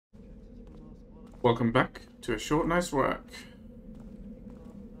Welcome back to a short night's work.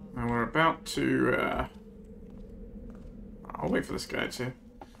 And we're about to, I'll wait for this guy to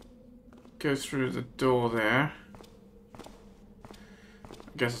go through the door there.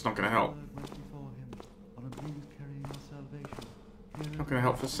 I guess it's not going to help. Not going to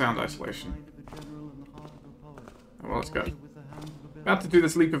help for sound isolation. Well, let's go. About to do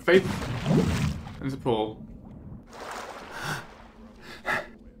this leap of faith into the pool.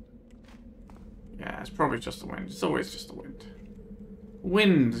 Yeah, it's probably just the wind. It's always just the wind.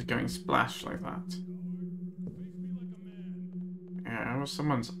 Wind going splash like that. Yeah, well,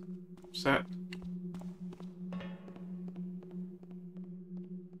 someone's upset.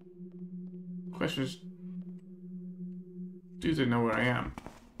 Question is, do they know where I am?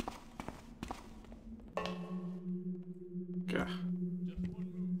 Okay.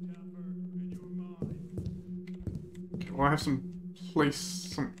 Okay, well, I have some place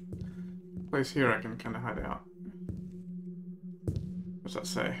here I can kind of hide out. What's that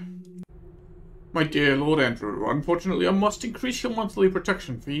say? My dear Lord Andrew, unfortunately I must increase your monthly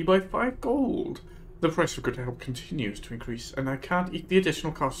protection fee by 5 gold. The price of good help continues to increase, and I can't eat the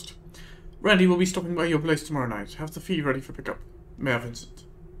additional cost. Randy will be stopping by your place tomorrow night. Have the fee ready for pickup. Mayor Vincent.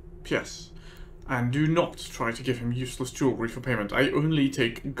 P.S. And do not try to give him useless jewelry for payment. I only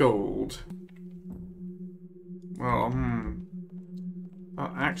take gold. Well,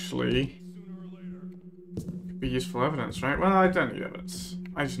 that actually could be useful evidence, right? Well, I don't need evidence.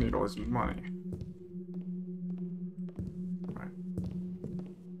 I just need all his money. Right.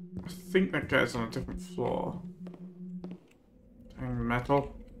 I think that guy's on a different floor. Dang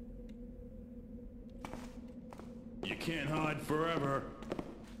metal. You can't hide forever.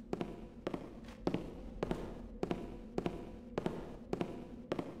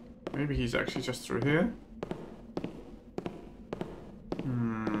 Maybe he's actually just through here.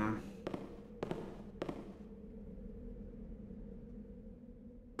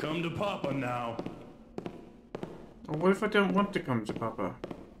 Come to Papa now. Or what if I don't want to come to Papa?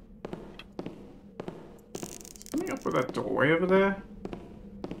 Coming up with that doorway over there?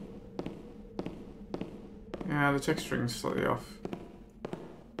 Yeah, the texturing's slightly off.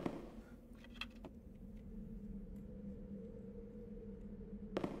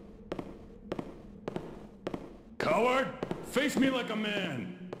 Coward! Face me like a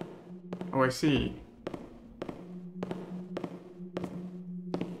man! Oh, I see.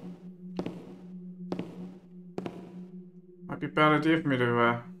 Might be a bad idea for me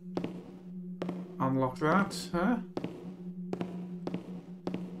to unlock that, huh?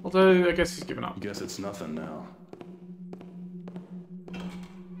 Although, I guess he's given up. Guess it's nothing now.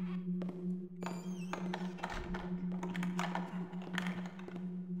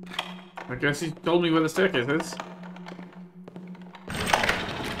 I guess he told me where the staircase is.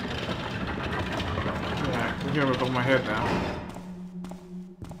 Yeah, I can hear him above my head now.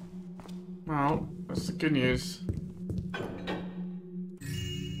 Well, that's the good news.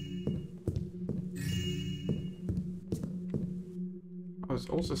 Oh, there's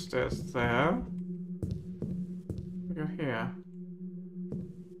also stairs there. We go here.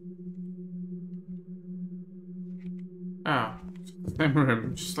 Ah, the same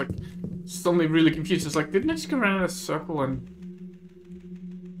room. Just like suddenly really confused. It's like, didn't I just go around in a circle and...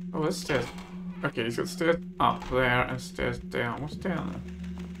 Oh, there's stairs. Okay, he's got stairs up there and stairs down. What's down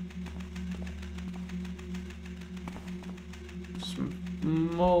there? Some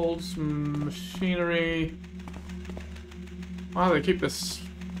molds, some machinery. Wow, they keep this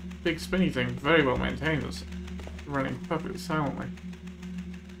big spinny thing very well maintained. It's running perfectly silently.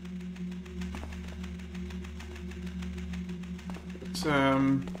 But,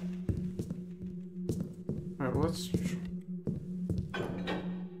 alright, well, let's... Did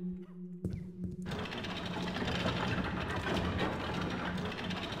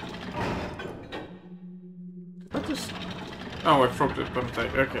that just... Oh, I frogged it by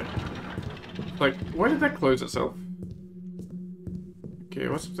mistake. Okay. Like, why did that close itself? Okay,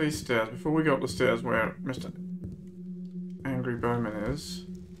 what's up these stairs? Before we go up the stairs where Mr. Angry Bowman is.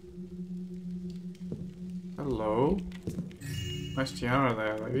 Hello. Nice tiara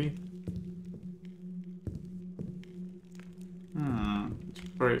there, lady. It's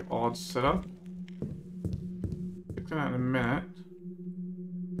a very odd setup. Pick that out in a minute.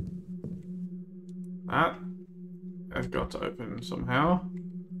 That I've got to open somehow.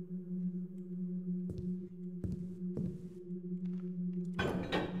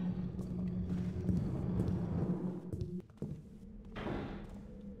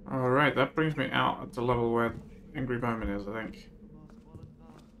 Alright, that brings me out at the level where Angry Bowman is, I think.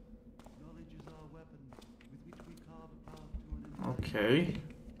 Okay.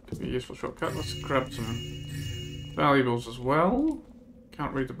 Could be a useful shortcut. Let's grab some valuables as well.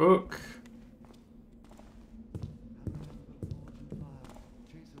 Can't read the book.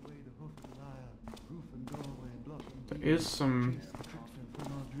 There is some...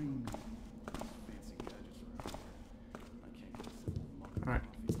 Alright.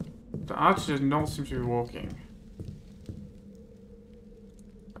 The archer does not seem to be walking.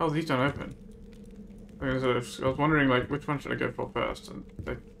 Oh, these don't open. I was wondering, like, which one should I go for first, and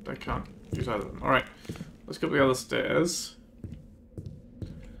they can't use either of them. Alright, let's go up the other stairs.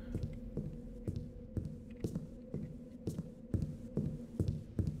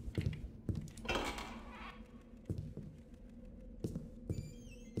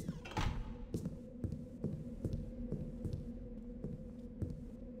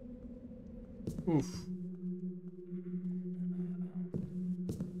 Oof.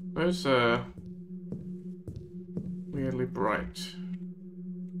 Those are weirdly bright.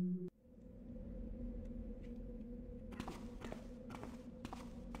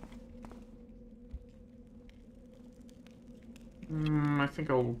 I think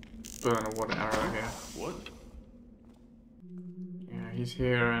I'll burn a water arrow here. What? Yeah, he's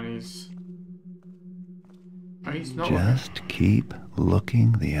here and he's... Oh, he's not Just looking. keep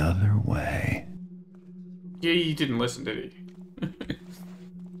looking the other way. Yeah, he didn't listen, did he?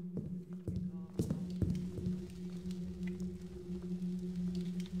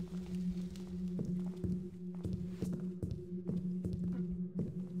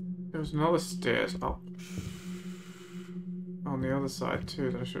 There's another stairs up on the other side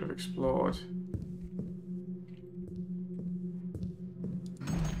too that I should have explored.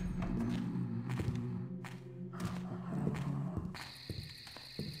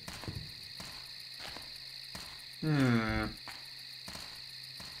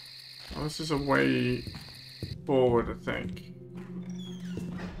 Well, this is a way forward, I think.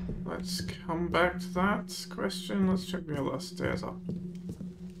 Let's come back to that question. Let's check the other stairs up.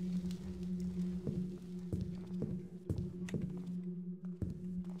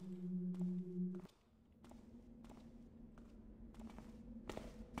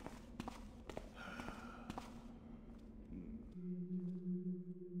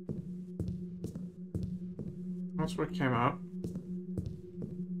 That's where it came out.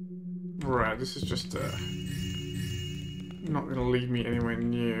 Right, this is just not gonna lead me anywhere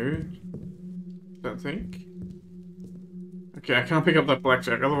new. Don't think. Okay, I can't pick up that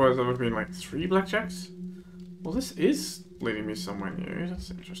blackjack, otherwise there would have been like 3 blackjacks. Well, this is leading me somewhere new.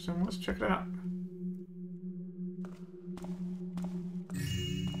 That's interesting. Let's check it out.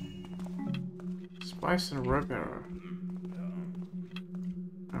 Spice and a rope arrow.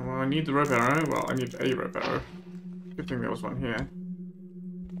 Oh, well, I need the rope arrow. Well, I need a rope arrow. Good thing there was one here.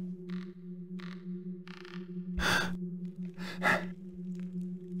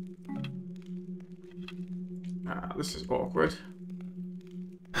 This is awkward.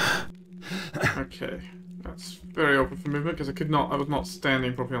 Okay, that's very awkward for movement because I was not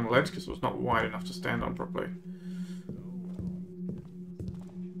standing properly on the ledge because it was not wide enough to stand on properly.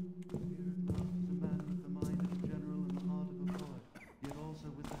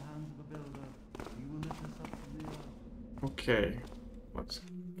 Okay, let's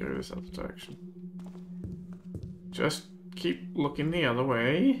go this other direction. Just keep looking the other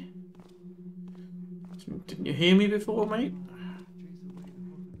way. Didn't you hear me before, mate?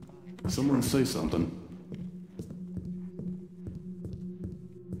 Someone say something.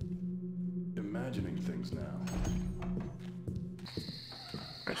 Imagining things now.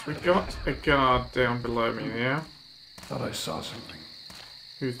 Actually, we got a guard down below me there. Thought I saw something.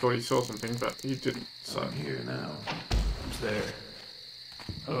 Who thought he saw something, but he didn't, so... I'm here now. Who's there?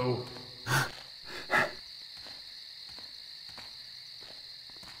 Oh.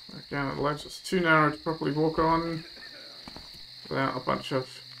 Down at the ledge, it's too narrow to properly walk on without a bunch of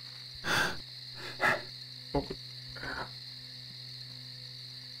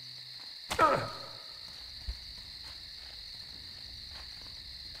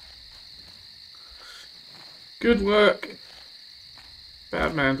good work.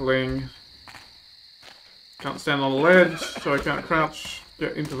 Bad mantling. Can't stand on the ledge, so I can't crouch,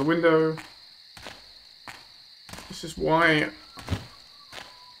 get into the window. This is why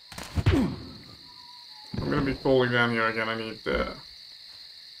I'm going to be falling down here again. I need to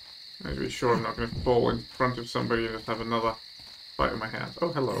be sure I'm not going to fall in front of somebody and just have another fight with my hands. Oh,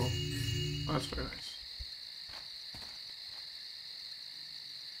 hello. Oh, that's very nice.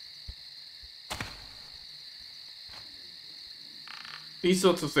 These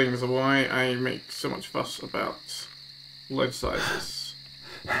sorts of things are why I make so much fuss about ledge sizes.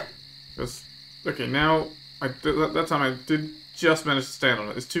 Because, okay, now, that time I did just managed to stand on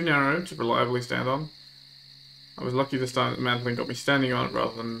it. It's too narrow to reliably stand on. I was lucky this time that the mantling got me standing on it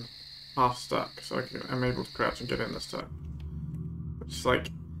rather than half stuck, so I'm able to crouch and get in this time. It's like,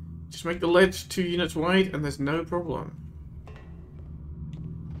 just make the ledge 2 units wide and there's no problem.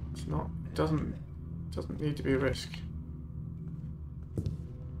 It's not, it doesn't need to be a risk.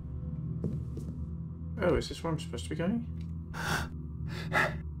 Oh, is this where I'm supposed to be going?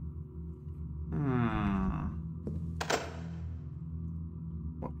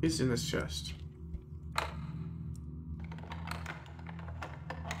 What is in this chest?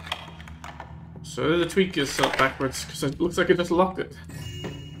 So the tweak is set backwards because it looks like it just locked it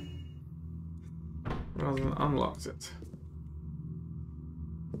rather than unlocked it.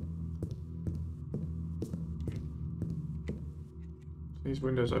 These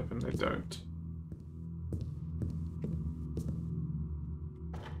windows open, they don't.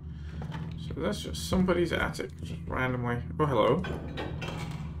 So that's just somebody's attic, just randomly. Oh, hello.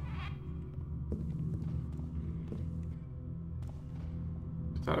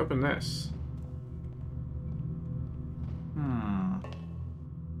 Did that open this?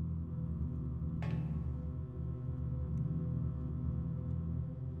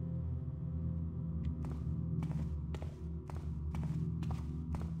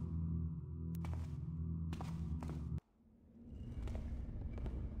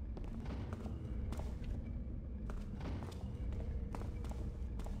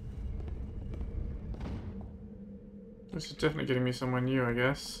 This is definitely getting me somewhere new, I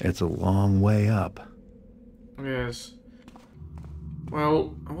guess. It's a long way up. Yes.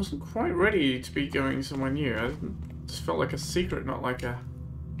 Well, I wasn't quite ready to be going somewhere new. It just felt like a secret, not like a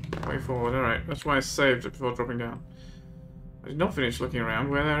way forward. Alright, that's why I saved it before dropping down. I did not finish looking around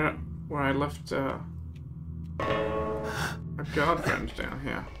where I left a guard friend down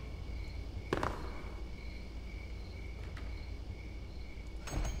here.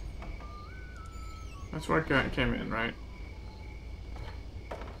 That's where I came in, right?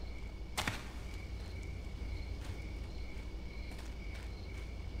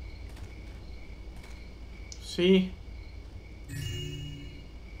 See?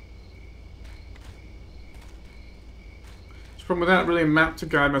 It's from without really a map to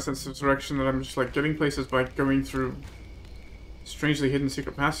guide my sense of direction that I'm just like getting places by going through strangely hidden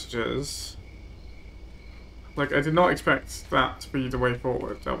secret passages. Like, I did not expect that to be the way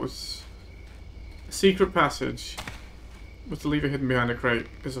forward. That was... A secret passage with the lever hidden behind a crate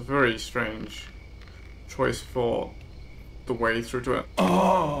is a very strange choice for the way through to it.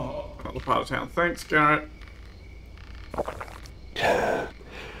 Oh! Another part of town. Thanks, Garrett.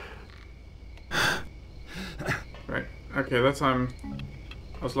 Right. Okay, that time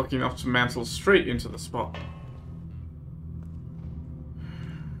I was lucky enough to mantle straight into the spot.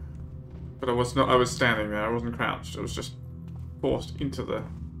 But I was not, I was standing there, I wasn't crouched, I was just forced into the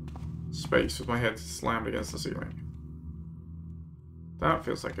space with my head slammed against the ceiling. That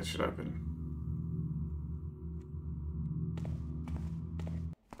feels like it should open.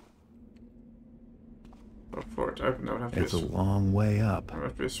 But for it to open, there would have to be It's a long way up. There would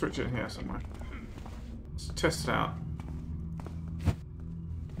have to be a switch in here somewhere. Let's test it out.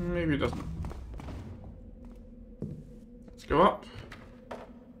 Maybe it doesn't. Let's go up.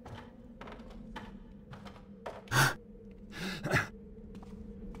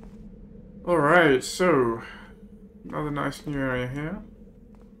 Alright, so another nice new area here.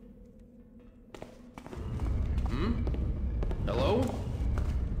 Hello?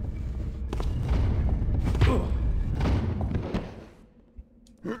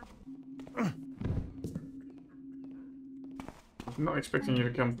 I'm not expecting you to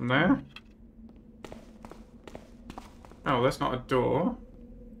come from there. Oh, that's not a door.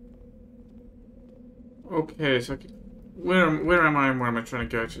 Okay, so where am I and where am I trying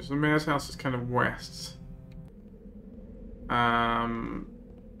to go to? So the mayor's house is kind of west.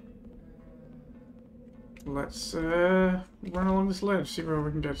 Let's run along this ledge, see where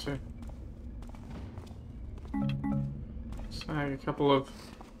we can get to. Snag a couple of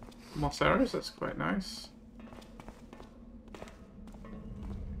moss arrows, that's quite nice.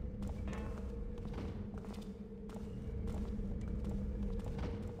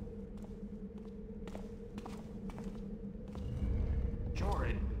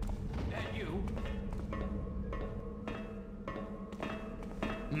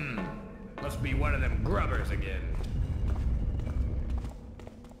 Must be one of them grubbers again.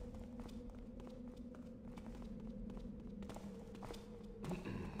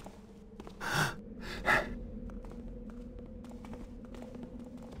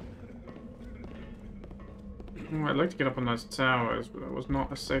 Oh, I'd like to get up on those towers, but that was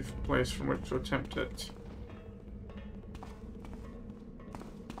not a safe place from which to attempt it.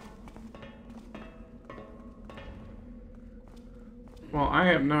 Well, I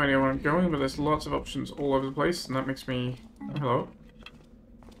have no idea where I'm going, but there's lots of options all over the place, and that makes me... Oh, hello.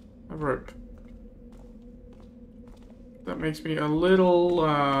 A rope. That makes me a little,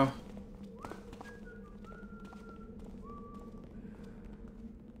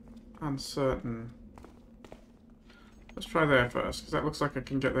 uncertain. Let's try there first, because that looks like I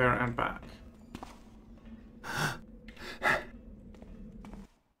can get there and back.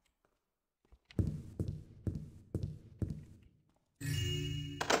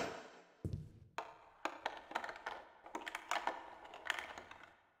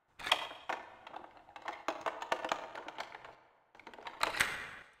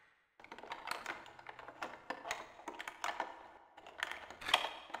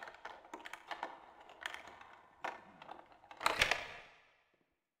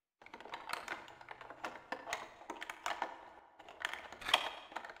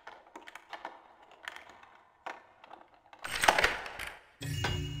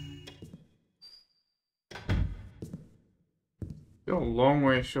 Still a long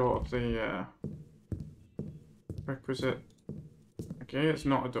way short of the requisite. Okay, it's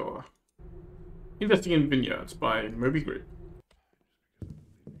not a door. Investing in Vineyards by Moby Group.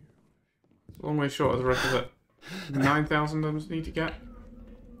 It's a long way short of the requisite 9,000 I need to get.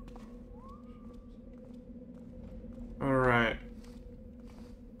 Alright.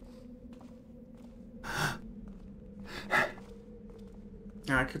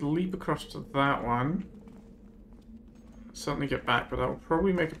 Now I could leap across to that one. Certainly get back, but that will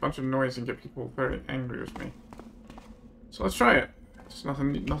probably make a bunch of noise and get people very angry with me. So let's try it. It's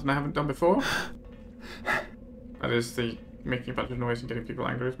nothing I haven't done before. That is the making a bunch of noise and getting people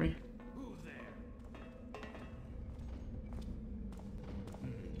angry with me. Who's there?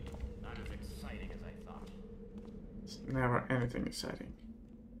 Not as exciting as I thought. It's never anything exciting.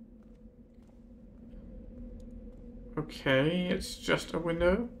 Okay, it's just a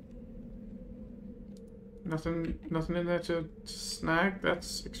window. Nothing in there to snag.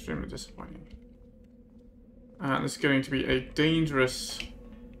 That's extremely disappointing. And it's going to be a dangerous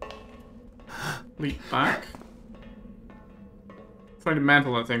leap back. Trying to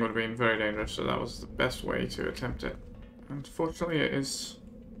mantle that thing would have been very dangerous, so that was the best way to attempt it. Unfortunately, it was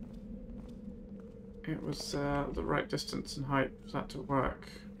the right distance and height for that to work.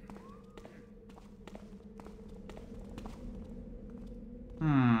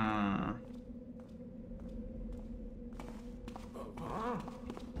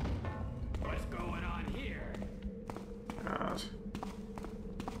 What's going on here? God.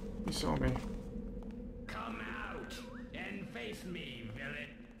 You saw me. Come out and face me, villain.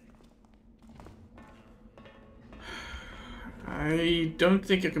 I don't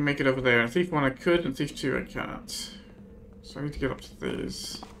think I can make it over there. Thief 1 I could, and Thief 2 I can't. So I need to get up to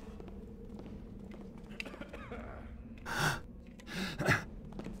these.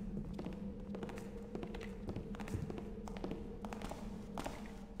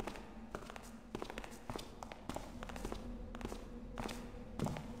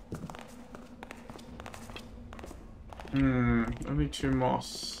 Only 2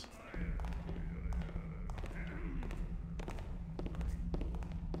 moss.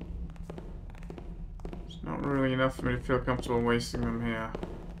 It's not really enough for me to feel comfortable wasting them here.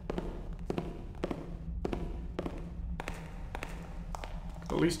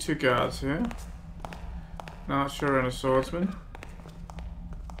 At least 2 guards here. An archer and a swordsman.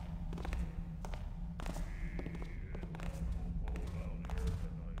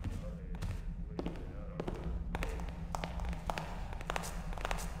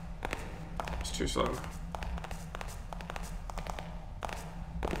 Too slow.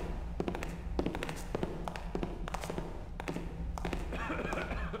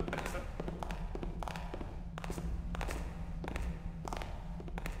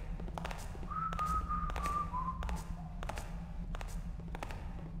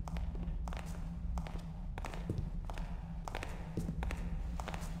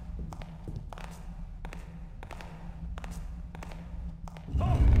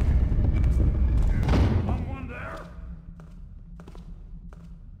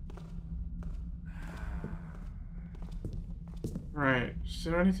 Right, is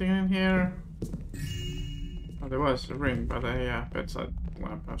there anything in here? Oh, there was a ring by the bedside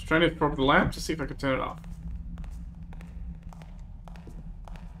lamp. I was trying to probe the lamp to see if I could turn it off.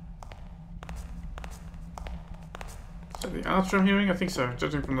 Is that the archer I'm hearing? I think so,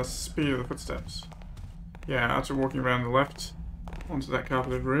 judging from the speed of the footsteps. Yeah, archer walking around the left onto that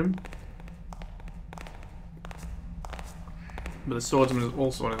carpeted room. But the swordsman is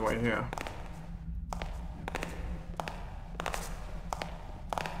also on his way here.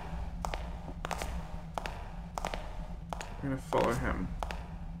 gonna follow him.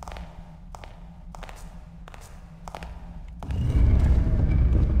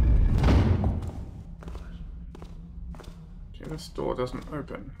 Okay, this door doesn't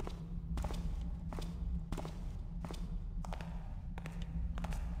open.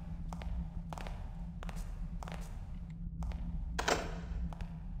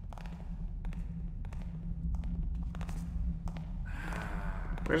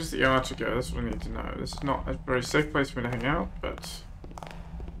 Where does the archer go? That's what I need to know. This is not a very safe place for me to hang out, but...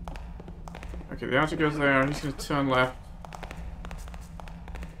 Okay, the archer goes there, he's going to turn left.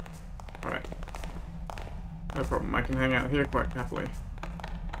 Alright. No problem, I can hang out here quite happily.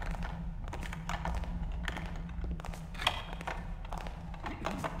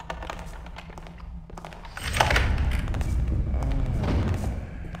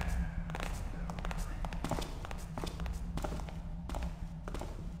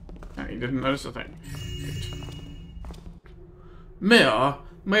 Didn't notice a thing. Mayor,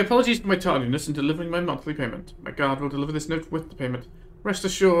 my apologies for my tardiness in delivering my monthly payment. My guard will deliver this note with the payment. Rest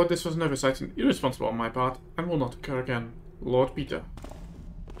assured, this was an oversight and irresponsible on my part, and will not occur again. Lord Peter.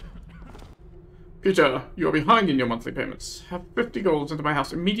 Peter, you are behind in your monthly payments. Have 50 golds into my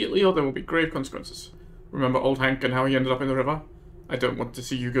house immediately, or there will be grave consequences. Remember old Hank and how he ended up in the river? I don't want to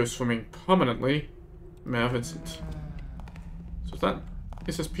see you go swimming permanently. Mayor Vincent. So that...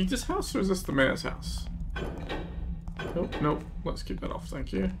 Is this Peter's house, or is this the mayor's house? Nope, nope. Let's keep that off,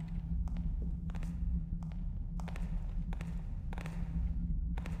 thank you.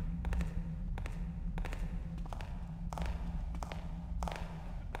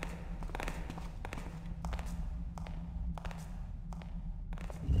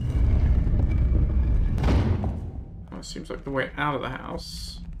 That seems like the way out of the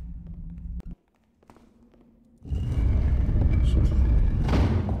house.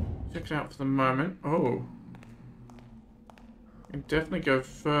 Check it out for the moment. Oh. I can definitely go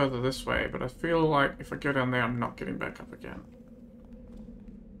further this way, but I feel like if I go down there, I'm not getting back up again.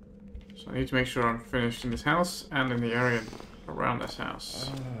 So I need to make sure I'm finished in this house and in the area around this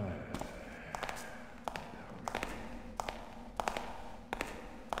house.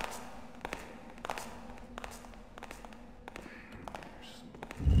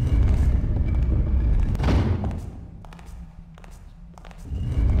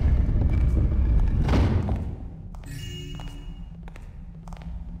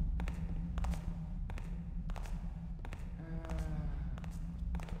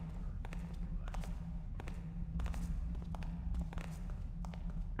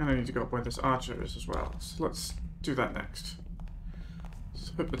 And I need to go up where this archer is as well. So let's do that next.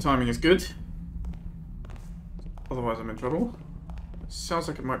 So hope the timing is good. Otherwise I'm in trouble. It sounds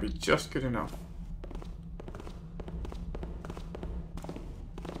like it might be just good enough.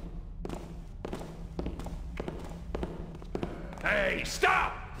 Hey,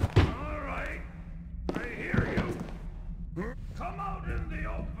 stop! Alright, I hear you. Come out in the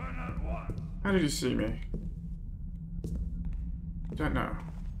open at once. How did you see me? I don't know.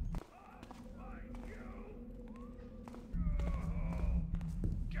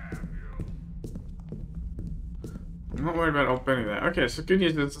 I'm not worried about old Benny there. Okay, so good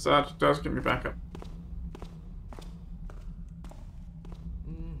news is this archer does get me back up.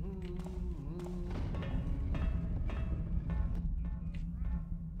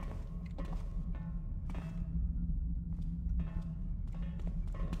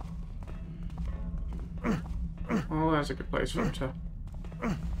 Well, that's a good place for him to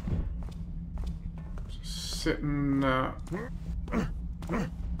sit and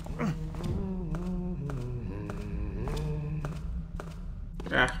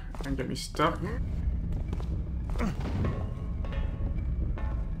yeah, and get me stuck.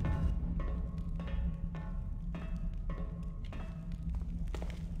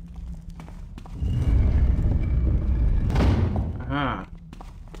 Aha.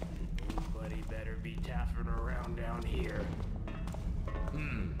 Nobody better be taffing around down here.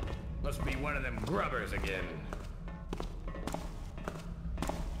 Must be one of them grubbers again.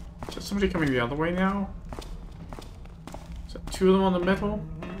 Is there somebody coming the other way now? Is that two of them on the metal?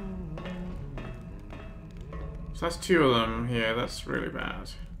 So that's two of them here, that's really bad.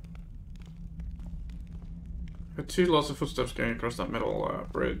 There are two lots of footsteps going across that metal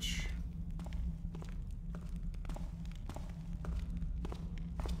bridge.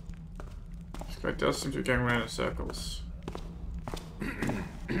 This guy does seem to be going around in circles.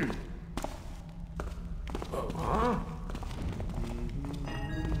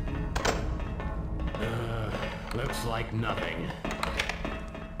 Looks like nothing.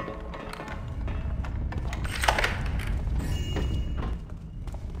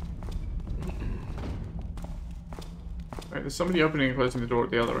 Right, there's somebody opening and closing the door at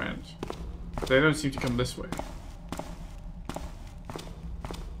the other end. But they don't seem to come this way.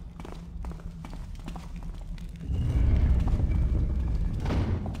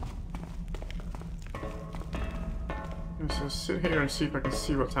 So sit here and see if I can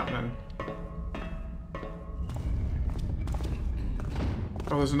see what's happening.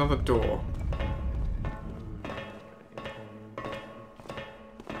 Oh, there's another door.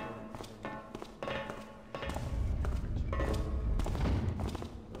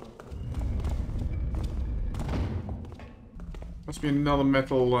 Must be another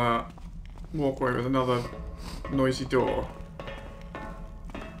metal walkway with another noisy door.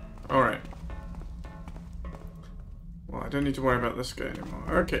 Alright. Well, I don't need to worry about this guy anymore.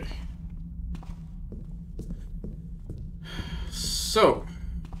 Okay. So.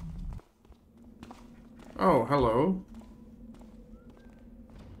 Oh, hello.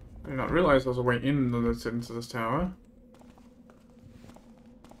 I did not realize there was a way into this tower.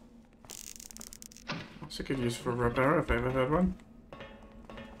 That's a good use for a repair if I ever heard one.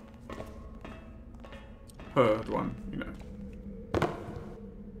 Heard one, you know.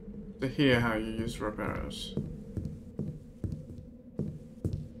 To hear how you use repairers.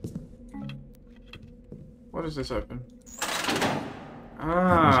 What does this open? That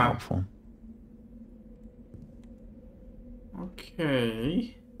was helpful.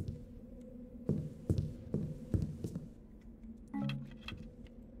 Okay.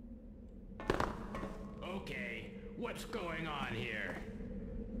 Okay, what's going on here?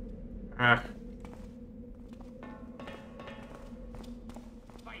 Ah.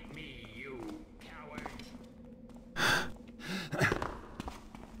 Fight me, you coward.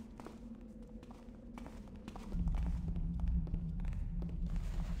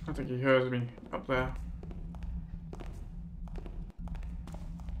 I think he hears me up there.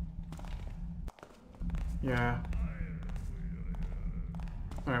 Yeah.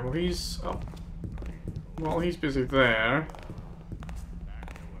 Alright, well he's up. Well, he's busy there.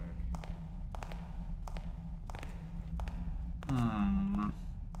 Back to work.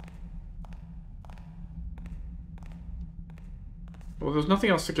 Well, there's nothing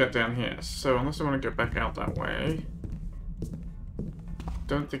else to get down here, so unless I want to go back out that way.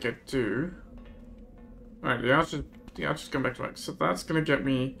 Don't think I do. Alright, the archer's going back to work. So that's going to get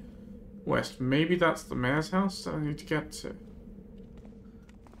me west. Maybe that's the mayor's house that I need to get to.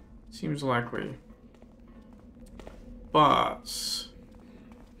 Seems likely. But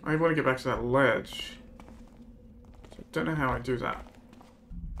I want to get back to that ledge. So I don't know how I do that.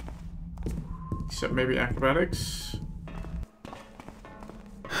 Except maybe acrobatics.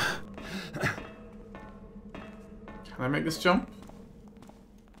 Can I make this jump?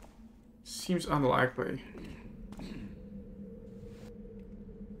 Seems unlikely.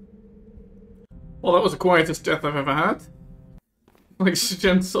 Well, that was the quietest death I've ever had. Like,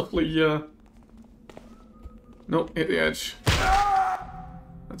 Jen softly, nope, hit the edge.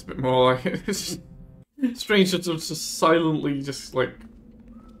 That's a bit more like it. It's strange to just silently just, like,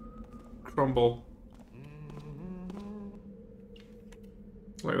 crumble.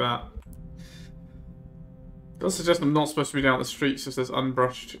 Like that. It does suggest I'm not supposed to be down the streets if there's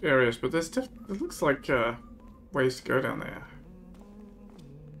unbrushed areas, but there's it looks like ways to go down there.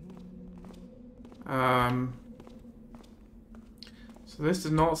 So this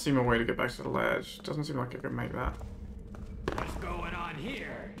does not seem a way to get back to the ledge. Doesn't seem like I can make that. What's going on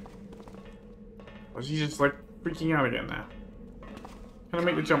here? Was he just like freaking out again now? Can I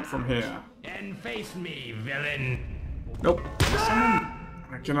make the jump from here? And face me, villain. Nope.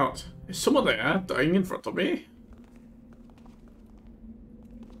 I cannot. Is someone there dying in front of me?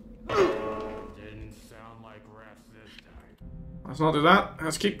 Didn't sound like rats this time. Let's not do that.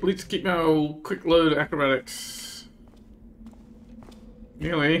 Let's keep my old quick load acrobatics.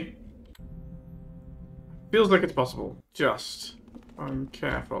 Nearly. Feels like it's possible. Just. I'm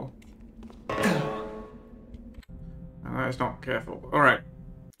careful. And that is not careful. Alright.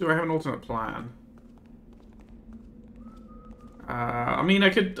 Do I have an alternate plan? I mean, I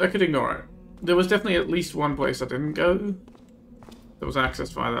could ignore it. There was definitely at least one place I didn't go. There was access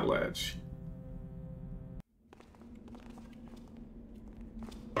via that ledge.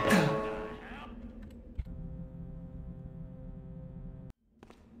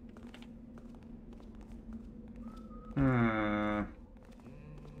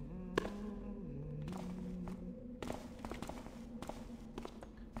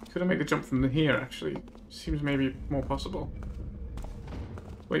 Could I make the jump from here, actually? Seems maybe more possible.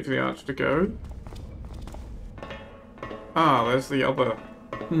 Wait for the arch to go. Ah, there's the other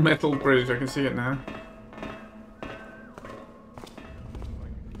metal bridge. I can see it now.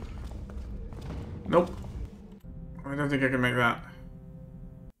 Nope. I don't think I can make that.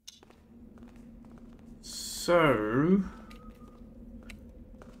 So...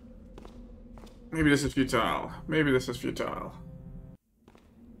 maybe this is futile. Maybe this is futile.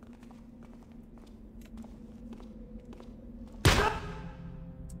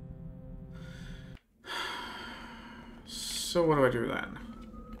 So what do I do then?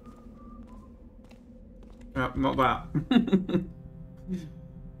 Not that.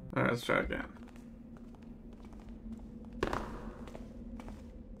 Alright, let's try again.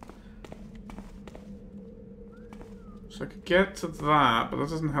 So I could get to that, but that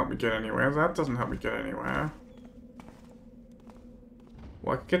doesn't help me get anywhere. That doesn't help me get anywhere.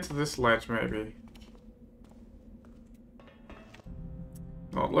 Well, I could get to this ledge, maybe.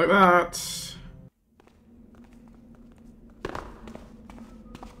 Not like that.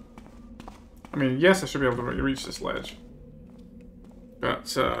 I mean, yes, I should be able to reach this ledge.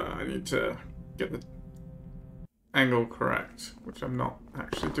 But I need to get the angle correct, which I'm not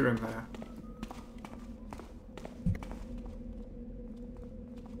actually doing there.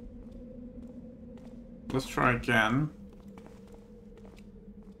 Let's try again.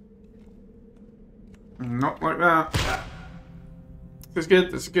 Not like that. This is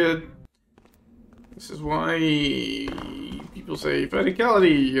good, this is good. This is why people say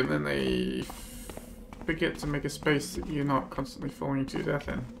verticality, and then they forget to make a space that you're not constantly falling to death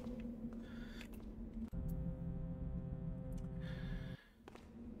in.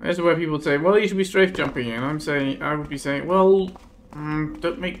 This is where people say, well, you should be strafe jumping, and I would be saying, well,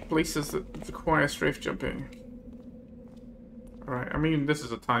 don't make places that require strafe jumping. Alright, I mean, this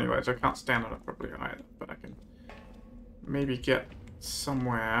is a tiny ledge, I can't stand on it properly either, but I can maybe get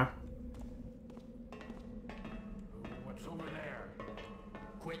somewhere. What's over there?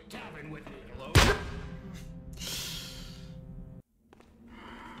 Quit tapping with me, hello?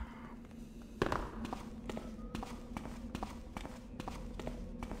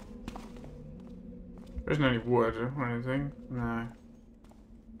 There isn't any wood or anything. No.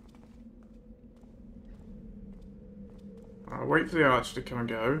 I'll wait for the archer to come and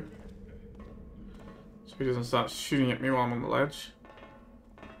go. So he doesn't start shooting at me while I'm on the ledge.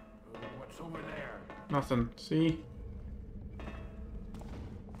 What's over there? Nothing. See?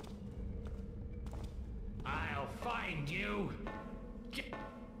 I'll find you.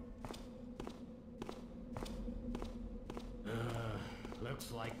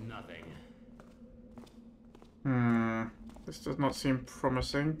 Looks like nothing. This does not seem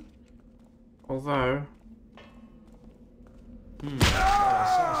promising. Although...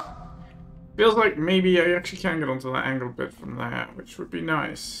 feels like maybe I actually can get onto that angled bit from there, which would be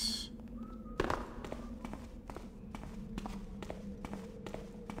nice.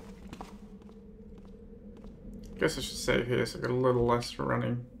 Guess I should save here so I got a little less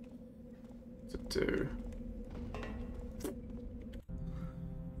running to do.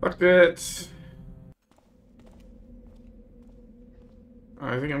 Fuck it!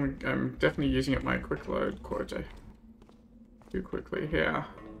 I think I'm definitely using up my quick load quota too quickly here.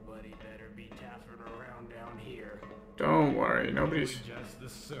 Nobody better be taffing around down here. Don't worry, nobody's Just the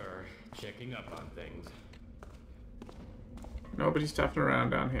sir, checking up on things. tapping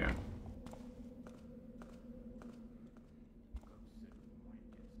around down here.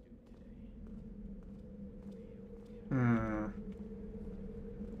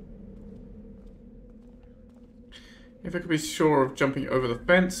 If I could be sure of jumping over the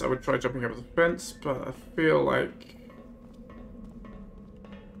fence, I would try jumping over the fence, but I feel like...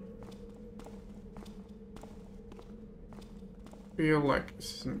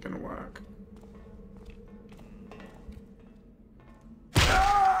 this isn't gonna work.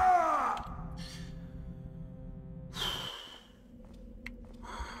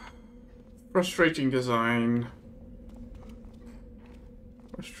 Frustrating design.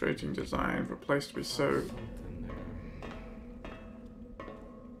 Frustrating design for a place to be so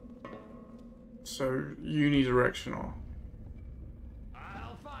unidirectional.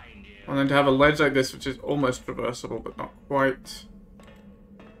 I'll find you. And then to have a ledge like this, which is almost traversable, but not quite.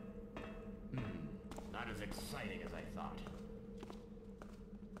 Not as exciting as I thought.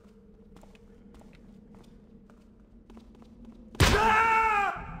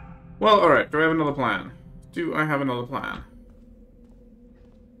 Well, alright, do I have another plan? Do I have another plan?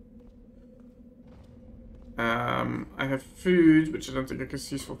 I have food, which I don't think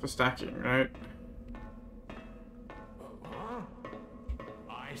is useful for stacking, right? Huh?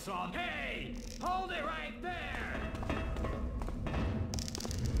 I saw. Hey! Hold it right there!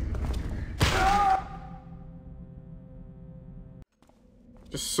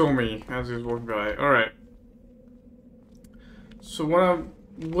 Just saw me as he was walking by. Alright. So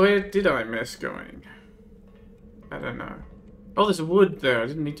where did I miss going? I don't know. Oh, there's a wood there. I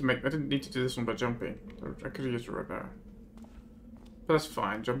didn't need to do this one by jumping. I could have used a repair. But that's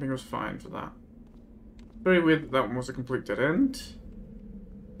fine. Jumping was fine for that. Very weird that that one was a complete dead end.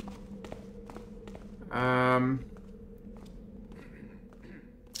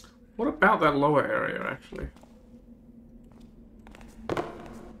 What about that lower area, actually?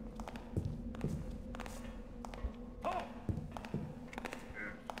 Oh! Is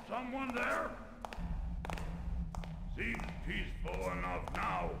someone there? Seems peaceful enough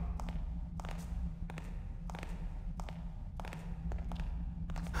now.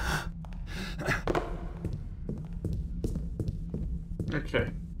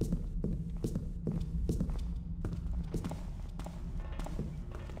 Okay.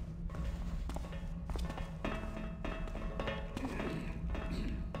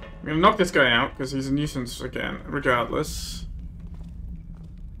 I'm gonna knock this guy out because he's a nuisance again, regardless.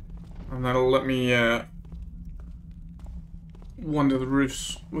 And that'll let me wander the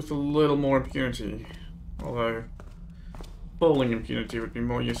roofs with a little more impunity. Although bowling impunity would be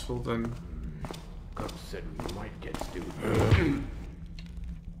more useful than. Cook said we might get stupid.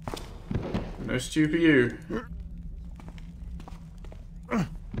 No stew for you.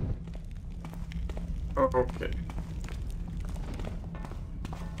 Oh, okay.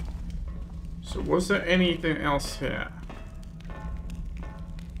 So was there anything else here?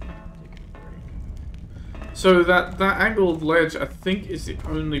 So that angled ledge, I think, is the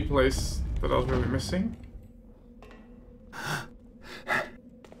only place that I was really missing. Let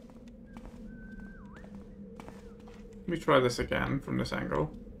me try this again from this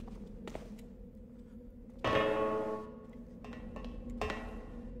angle.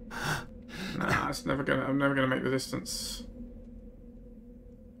 Nah, it's never gonna. I'm never gonna make the distance.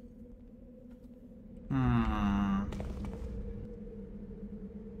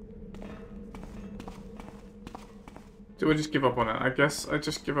 Do I just give up on it? I guess I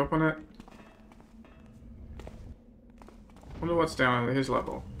just give up on it. Wonder what's down at his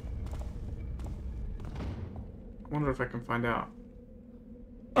level. I wonder if I can find out.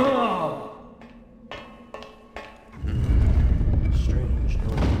 Strange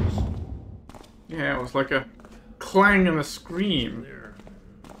noise. Yeah, it was like a clang and a scream.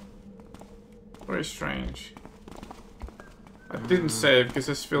 Very strange. I didn't save because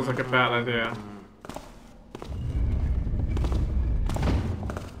this feels like a bad idea.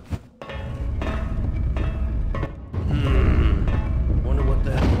 Wonder what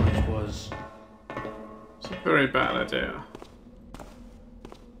that noise was. It's a very bad idea.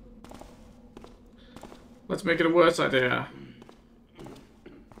 Let's make it a worse idea.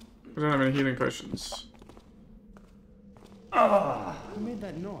 We don't have any healing potions. Who made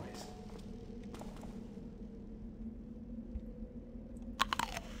that noise?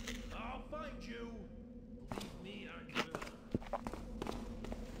 I'll find you. Believe me, I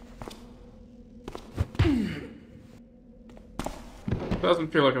will.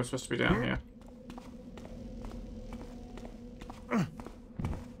 Doesn't feel like I'm supposed to be down here.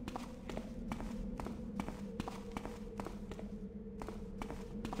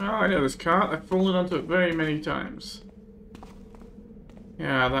 Oh, I know this cart. I've fallen onto it very many times.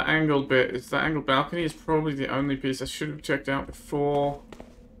 Yeah, that angled bit, it's that angled balcony is probably the only piece I should have checked out before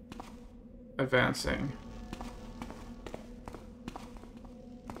advancing.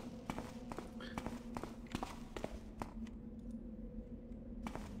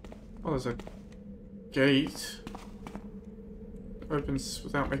 Oh, there's a gate. It opens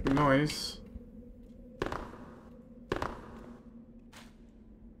without making noise.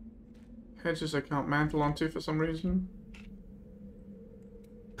 Hedges I can't mantle onto for some reason.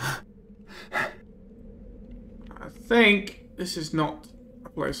 I think this is not a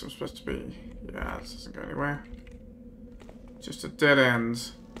place I'm supposed to be. Yeah, this doesn't go anywhere. Just a dead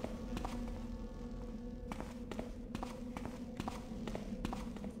end.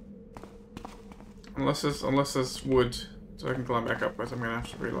 Unless there's wood so I can climb back up with, I'm gonna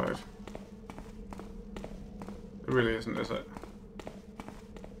have to reload. It really isn't, is it?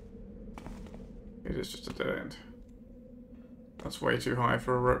 It is just a dead end. That's way too high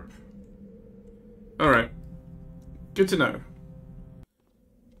for a rope. Alright. Good to know.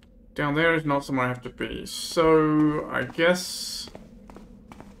 Down there is not somewhere I have to be. So, I guess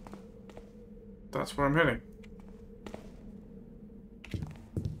that's where I'm heading.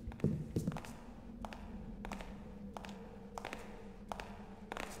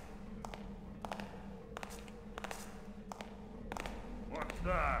 What's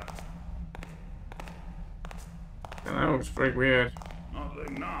that? I know, it's very weird.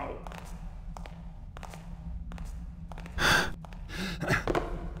 Nothing now.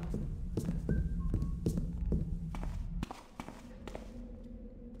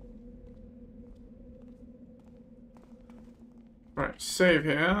 save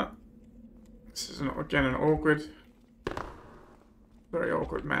here. This is again an awkward, very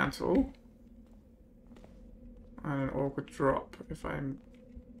awkward mantle. And an awkward drop if I'm...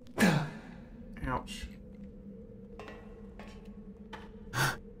 Ouch.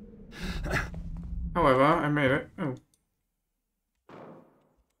 However, I made it. Oh.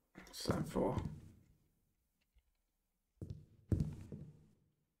 What's that for?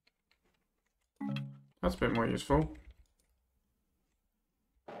 That's a bit more useful.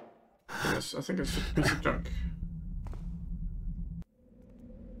 Yes, I think it's just a piece of junk.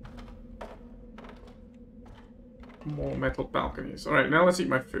 More metal balconies. Alright, now let's eat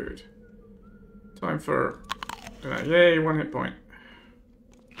my food. Time for... Yay, 1 hit point.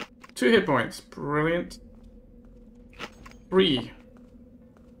 2 hit points. Brilliant. 3.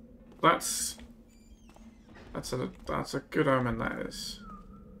 That's a good omen, that is.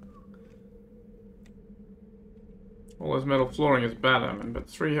 All this metal flooring is bad omen, but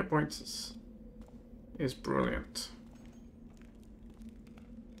 3 hit points is brilliant.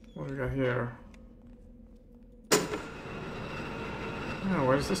 What do we got here? Oh,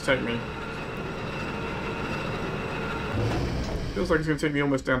 where does this take me? Feels like it's going to take me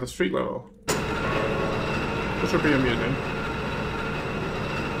almost down to street level. Which would be amusing.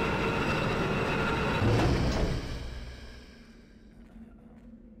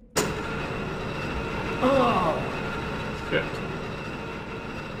 Oh! Shit.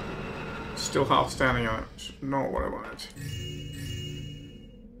 Still half standing on it, which is not what I wanted.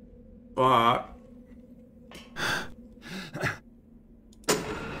 But...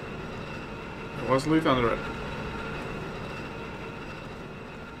 there was loot under it.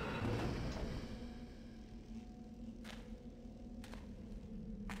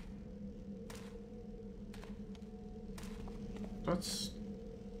 That's...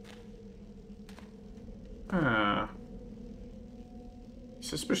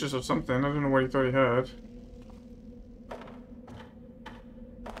 suspicious of something. I don't know what he thought he heard.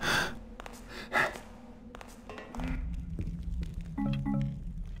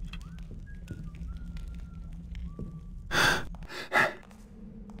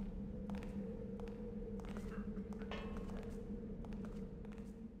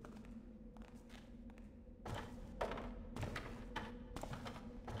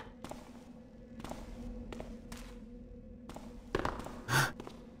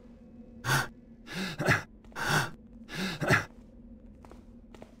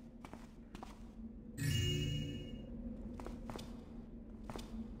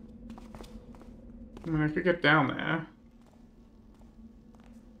 I mean, I could get down there.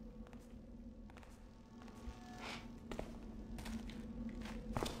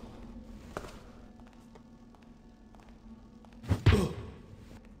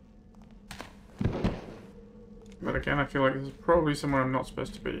 But again, I feel like this is probably somewhere I'm not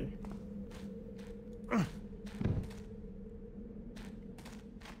supposed to be.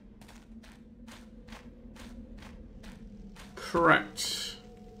 Correct.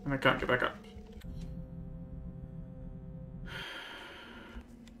 And I can't get back up.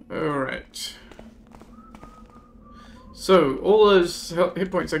 Alright. So, all those hit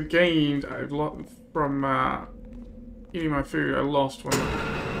points I gained from eating my food, I lost when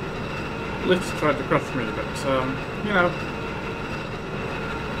the lift tried to crush me, but, you know.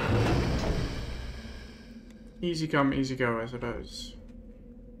 Easy come, easy go, I suppose.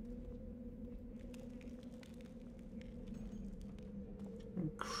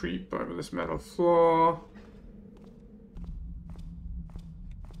 And creep over this metal floor.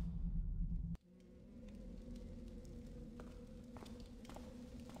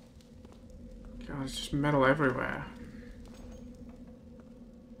 God, there's just metal everywhere.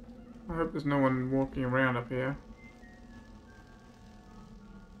 I hope there's no one walking around up here.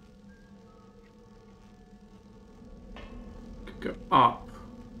 Could go up.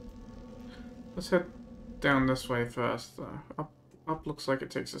 Let's head down this way first, though. Up looks like it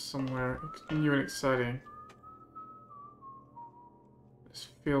takes us somewhere new and exciting. This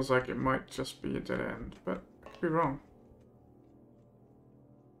feels like it might just be a dead end, but I could be wrong.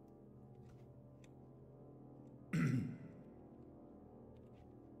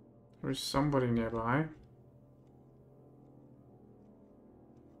 There's somebody nearby.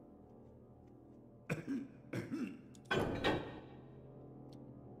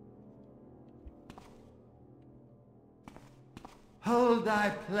 Hold thy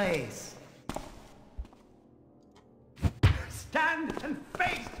place. Stand and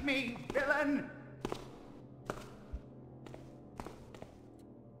face me, villain!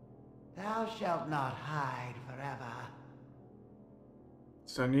 Thou shalt not hide forever.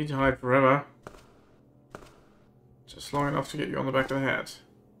 So I need to hide forever. Just long enough to get you on the back of the head.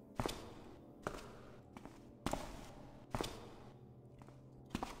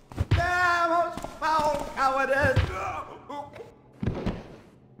 Damn, foul cowardice!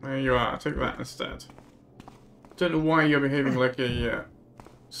 There you are. Take that instead. Don't know why you're behaving like a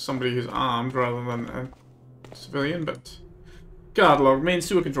somebody who's armed rather than a civilian, but guard log, main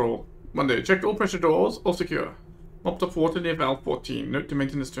sewer control. Monday, checked all pressure doors, all secure. Mopped up water near valve 14. Note to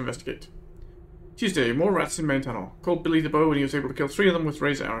maintenance to investigate. Tuesday, more rats in main tunnel. Called Billy the Bow and he was able to kill 3 of them with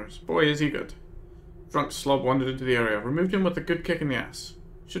razor arrows. Boy, is he good. Drunk slob wandered into the area. Removed him with a good kick in the ass.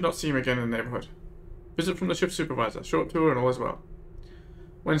 Should not see him again in the neighborhood. Visit from the ship's supervisor. Short tour and all is well.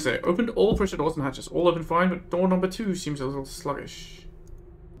 Wednesday, opened all pressure doors and hatches. All open fine, but door number 2 seems a little sluggish.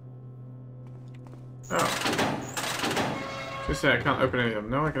 Oh. Just say I can't open any of them.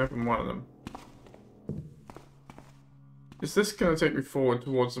 No, I can open one of them. Is this going to take me forward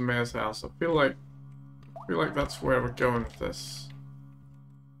towards the mayor's house? I feel like that's where we're going with this.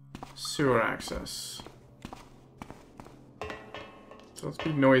 Sewer access. So let's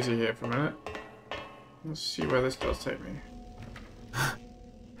be noisy here for a minute. Let's see where this does take me.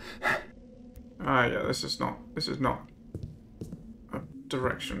 Ah, yeah, this is not a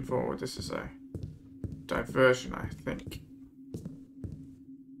direction forward. This is a diversion, I think.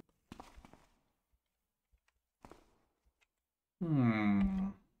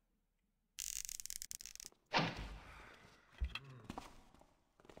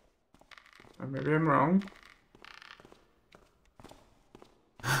 Maybe I'm wrong.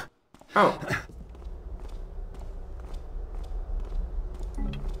 Oh.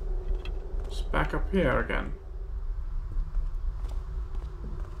 It's back up here again.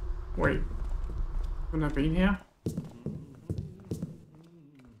 Wait. Haven't I been here?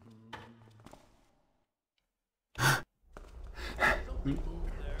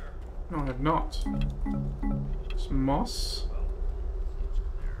 No, I have not. It's moss.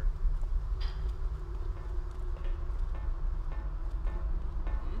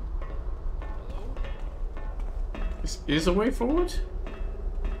 This is a way forward?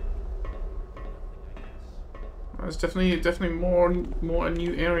 There's definitely more a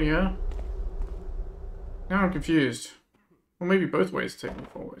new area. Now I'm confused. Well, maybe both ways take me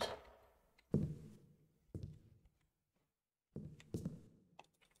forward.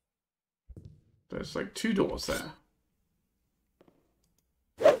 There's like 2 doors there.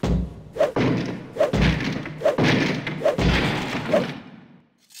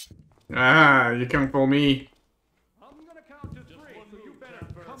 Ah, you come for me. I'm gonna count to 3, so you better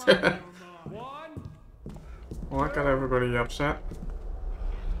come on. 1. Well, that got everybody upset.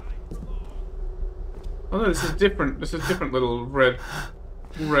 Oh no, this is different. This is a different little red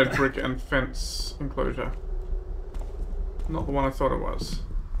brick and fence enclosure. Not the one I thought it was.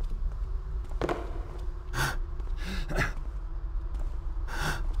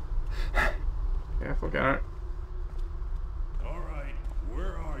 Careful, Garrett. Alright,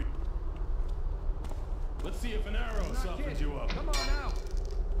 where are you? Let's see if an arrow softens you up. Come on out.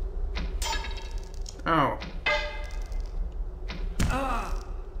 Oh.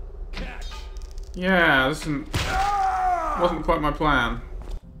 Catch! Yeah, this wasn't quite my plan.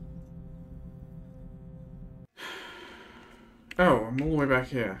 Oh, I'm all the way back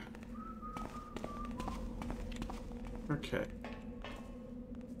here. Okay.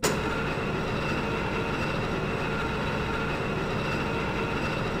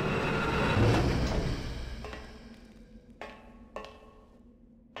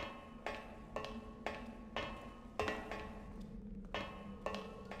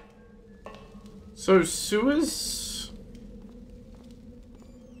 So, sewers?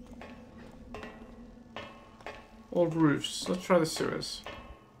 Or roofs? Let's try the sewers.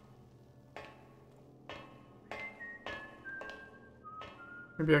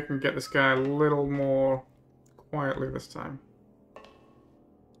 Maybe I can get this guy a little more quietly this time.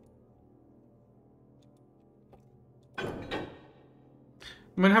 I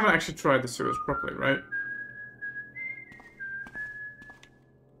mean, I haven't actually tried the sewers properly, right?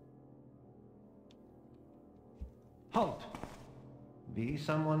 Halt! Be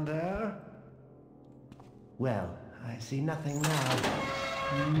someone there? Well, I see nothing now.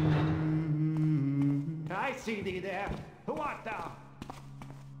 I see thee there. Who art thou?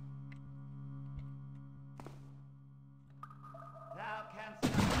 Thou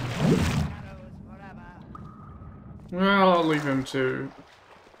canst shadows forever. Well, I'll leave him to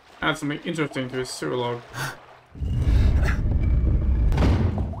add something interesting to his sewer log.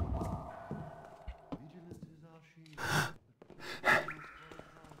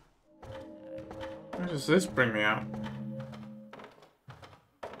 Where does this bring me out?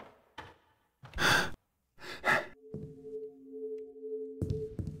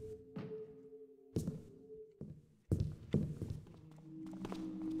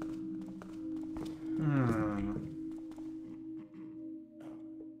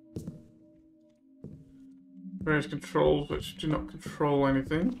 various controls which do not control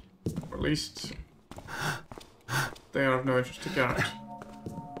anything. Or at least they are of no interest to Garrett.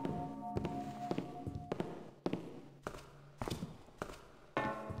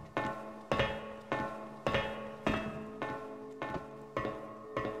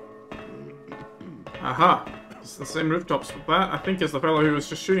 Aha! It's the same rooftops, but that, I think, is the fellow who was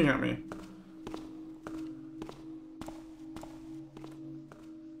just shooting at me.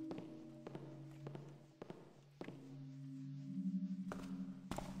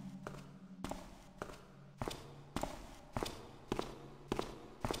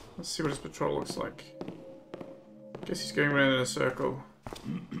 Let's see what his patrol looks like. Guess he's going around in a circle.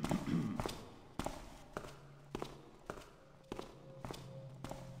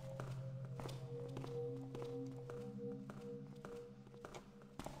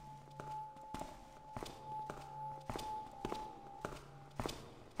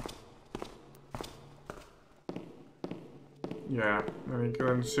 Yeah, I think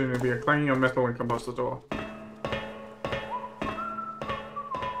then soon it'll be a clanging of metal and combust the door.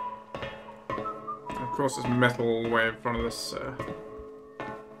 Of course, there's metal way in front of this. Of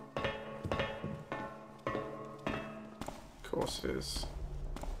course, it is.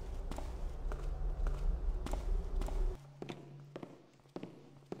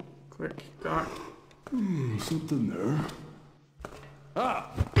 Quick, dark. Something there.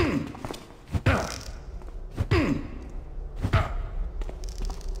 Ah!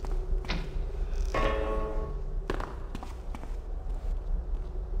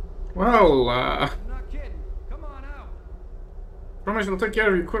 Well, I'm not kidding. Come on out. promise we'll take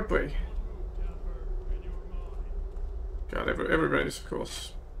care of you quickly. God, everybody's, of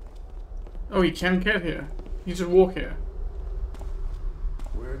course. Oh, he can get here. He just walk here.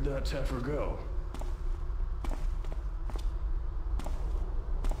 Where'd that Teffer go?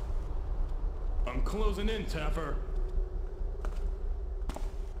 I'm closing in, Teffer.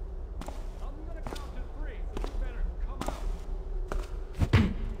 I'm gonna count to 3, so you better come out.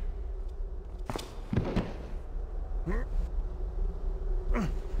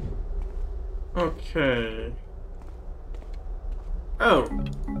 Okay. Oh.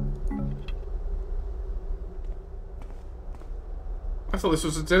 I thought this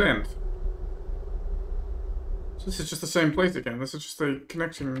was a dead end. So this is just the same place again. This is just a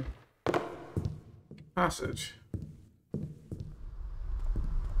connecting passage.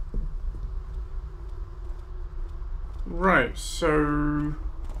 Right, so...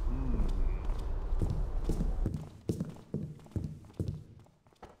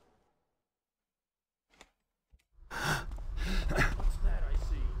 What's that I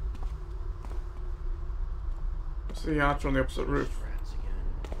see? It's the archer on the opposite roof. Rats again.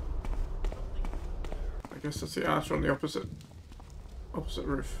 I guess that's the archer on the opposite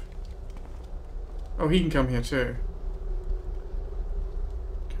roof. Oh, he can come here too.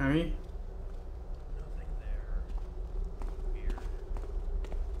 Can he? Nothing there. Weird.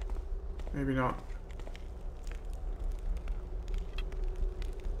 Maybe not.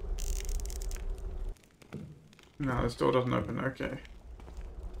 No, this door doesn't open. Okay.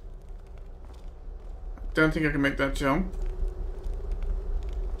 Don't think I can make that jump.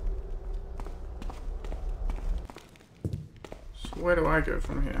 So where do I go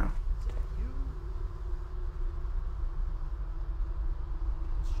from here? Is that you?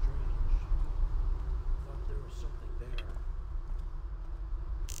 It's strange. Thought there was something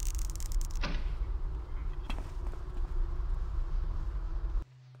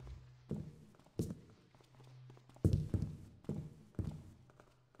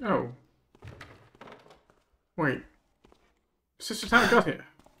there. Oh. Wait. Is this just how it got here?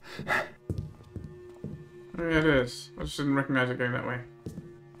 Oh yeah, it is. I just didn't recognize it going that way.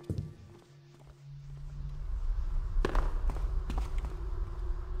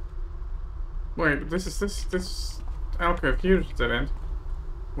 Wait, but this alcove here is dead end.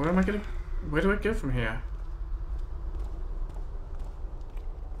 Where am I gonna... Where do I go from here?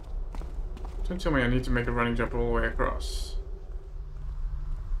 Don't tell me I need to make a running jump all the way across.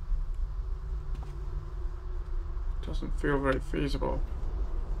 Doesn't feel very feasible.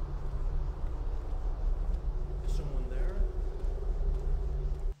 Is someone there?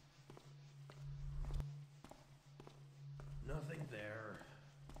 Nothing there.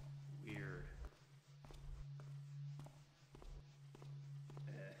 Weird.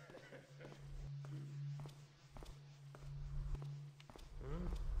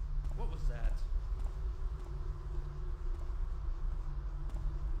 What was that?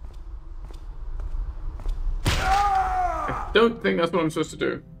 I don't think that's what I'm supposed to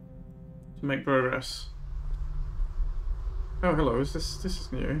do. To make progress. Oh, hello. This is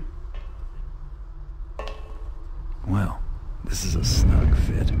new. Well, this is a snug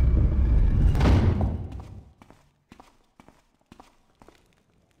fit.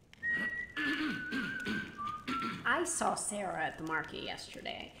 I saw Sarah at the market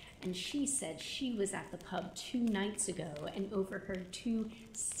yesterday, and she said she was at the pub 2 nights ago and overheard 2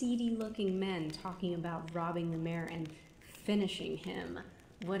 seedy-looking men talking about robbing the mayor and finishing him,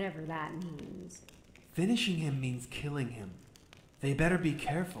 whatever that means. Finishing him means killing him. They better be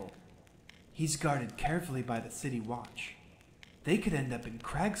careful. He's guarded carefully by the city watch. They could end up in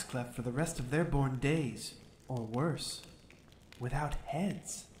Crag's Cleft for the rest of their born days, or worse, without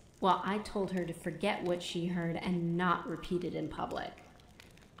heads. Well, I told her to forget what she heard and not repeat it in public.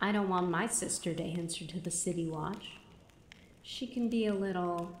 I don't want my sister to answer to the city watch. She can be a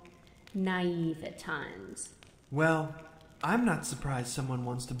little naive at times. Well, I'm not surprised someone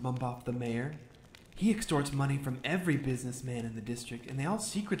wants to bump off the mayor. He extorts money from every businessman in the district, and they all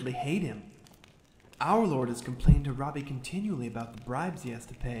secretly hate him. Our lord has complained to Robbie continually about the bribes he has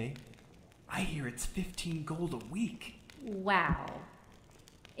to pay. I hear it's 15 gold a week. Wow.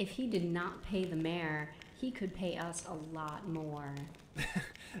 If he did not pay the mayor, he could pay us a lot more.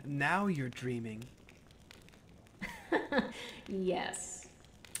 Now you're dreaming. Yes.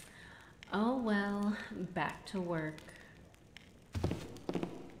 Oh well, back to work.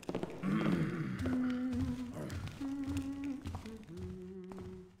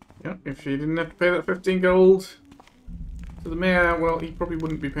 Yep, if he didn't have to pay that 15 gold to the mayor, well, he probably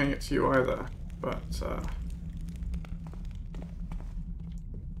wouldn't be paying it to you either. But,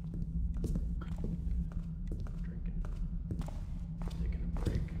 Taking a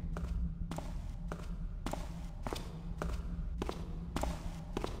break.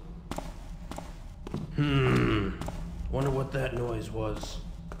 Wonder what that noise was.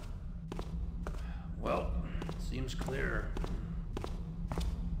 Well, seems clear.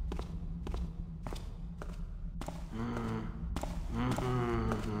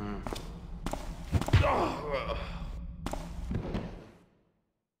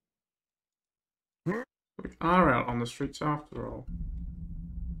 we are out on the streets after all.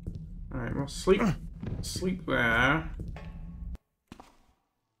 Alright, well, sleep there.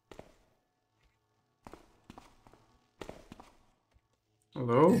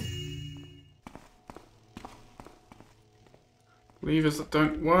 Hello? Levers that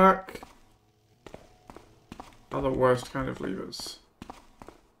don't work. Are the worst kind of levers.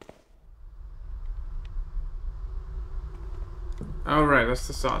 Oh right, that's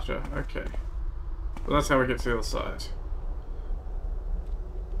the starter. Okay. Well, that's how we get to the other side.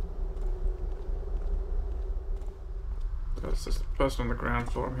 That's just the person on the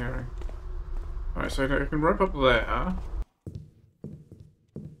ground floor I'm hearing. Alright, so I can rope up there.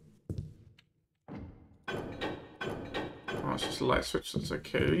 Oh, it's just a light switch, that's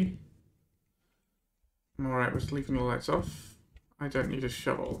okay. I'm alright with leaving the lights off. I don't need a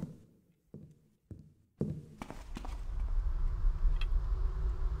shovel.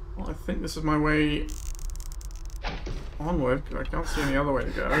 Well, I think this is my way onward, because I can't see any other way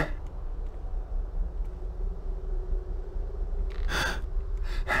to go.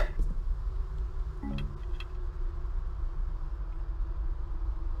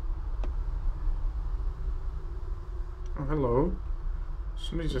 Oh, hello.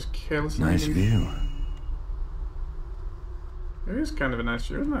 Somebody just carelessly... Nice view. It is kind of a nice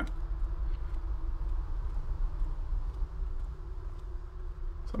view, isn't it?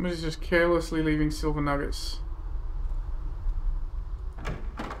 Somebody's just carelessly leaving silver nuggets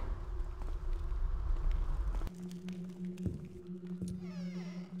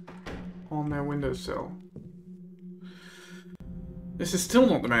on their windowsill. This is still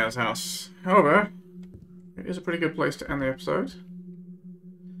not the mayor's house. However, it is a pretty good place to end the episode.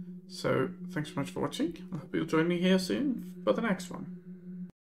 So, thanks so much for watching. I hope you'll join me here soon for the next one.